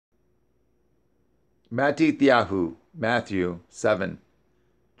Matityahu, Matthew 7.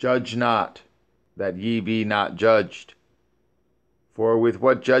 Judge not, that ye be not judged. For with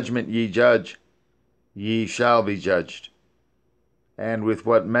what judgment ye judge, ye shall be judged. And with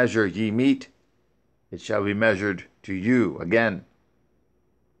what measure ye mete, it shall be measured to you again.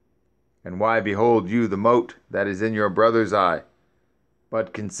 And why behold you the mote that is in your brother's eye,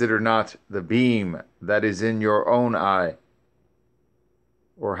 but consider not the beam that is in your own eye?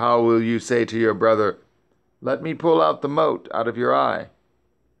 Or how will you say to your brother, Let me pull out the mote out of your eye?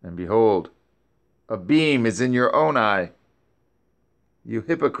 And behold, a beam is in your own eye. You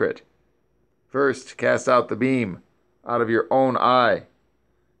hypocrite, first cast out the beam out of your own eye,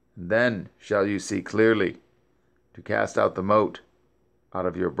 and then shall you see clearly to cast out the mote out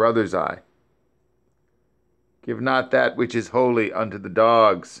of your brother's eye. Give not that which is holy unto the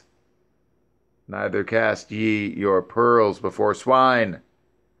dogs, neither cast ye your pearls before swine,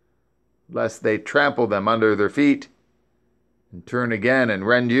 lest they trample them under their feet, and turn again and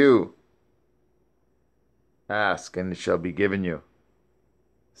rend you. Ask, and it shall be given you.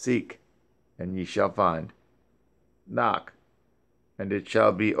 Seek, and ye shall find. Knock, and it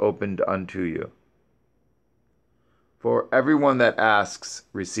shall be opened unto you. For everyone that asks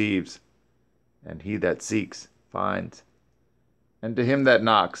receives, and he that seeks finds, and to him that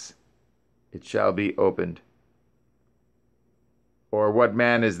knocks it shall be opened. Or what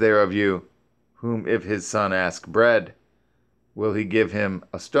man is there of you, whom if his son ask bread, will he give him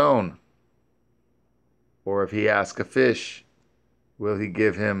a stone? Or if he ask a fish, will he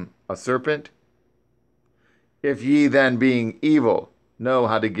give him a serpent? If ye then, being evil, know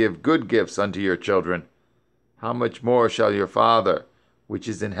how to give good gifts unto your children, how much more shall your Father, which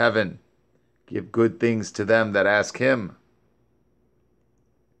is in heaven, give good things to them that ask him?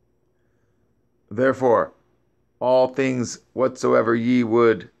 Therefore, all things whatsoever ye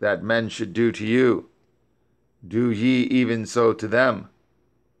would that men should do to you, do ye even so to them.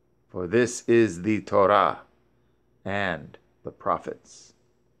 For this is the Torah and the prophets.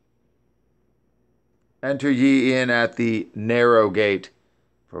 Enter ye in at the narrow gate,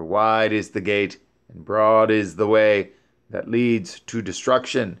 for wide is the gate, and broad is the way that leads to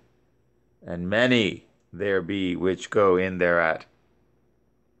destruction, and many there be which go in thereat.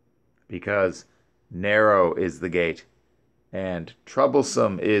 Because narrow is the gate, and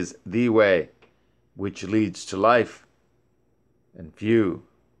troublesome is the way which leads to life, and few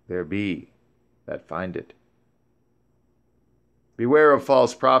there be that find it. Beware of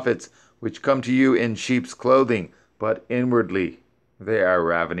false prophets, which come to you in sheep's clothing, but inwardly they are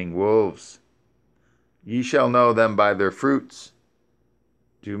ravening wolves. Ye shall know them by their fruits.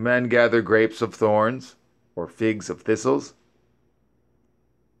 Do men gather grapes of thorns, or figs of thistles?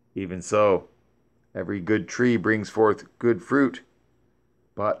 Even so, every good tree brings forth good fruit,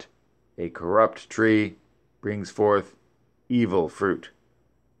 but a corrupt tree brings forth evil fruit.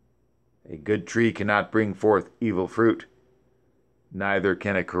 A good tree cannot bring forth evil fruit, neither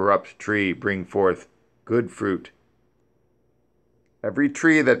can a corrupt tree bring forth good fruit. Every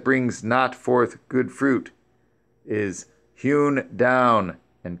tree that brings not forth good fruit is hewn down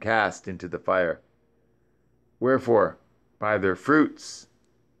and cast into the fire. Wherefore, by their fruits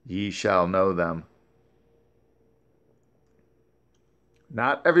ye shall know them.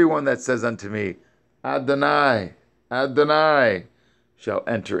 Not everyone that says unto me, Adonai, Adonai, shall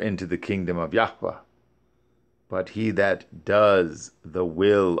enter into the kingdom of Yahweh, but he that does the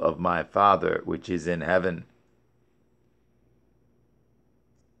will of my Father which is in heaven.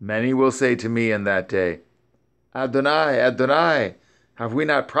 Many will say to me in that day, Adonai, Adonai, have we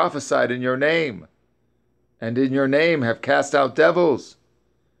not prophesied in your name? And in your name have cast out devils?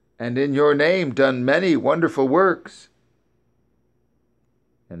 And in your name done many wonderful works?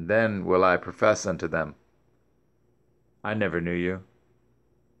 And then will I profess unto them, I never knew you.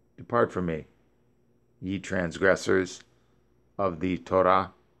 Depart from me, ye transgressors of the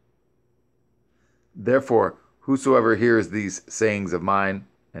Torah. Therefore, whosoever hears these sayings of mine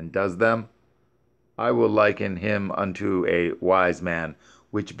and does them, I will liken him unto a wise man,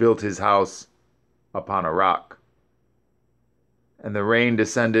 which built his house upon a rock. And the rain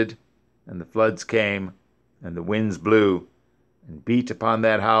descended, and the floods came, and the winds blew, and beat upon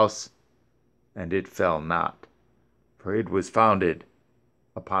that house, and it fell not, for it was founded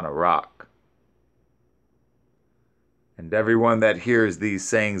upon a rock. And every one that hears these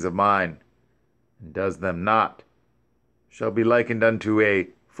sayings of mine, and does them not, shall be likened unto a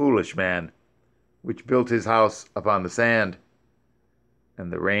foolish man, which built his house upon the sand.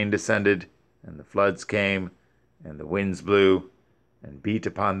 And the rain descended, and the floods came, and the winds blew, and beat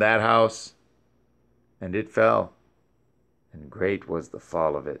upon that house, and it fell, and great was the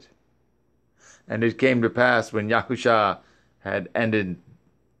fall of it. And it came to pass when Yahushua had ended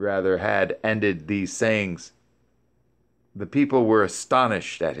these sayings, the people were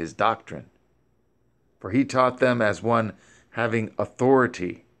astonished at his doctrine, for he taught them as one having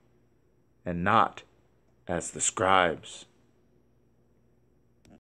authority, and not as the scribes.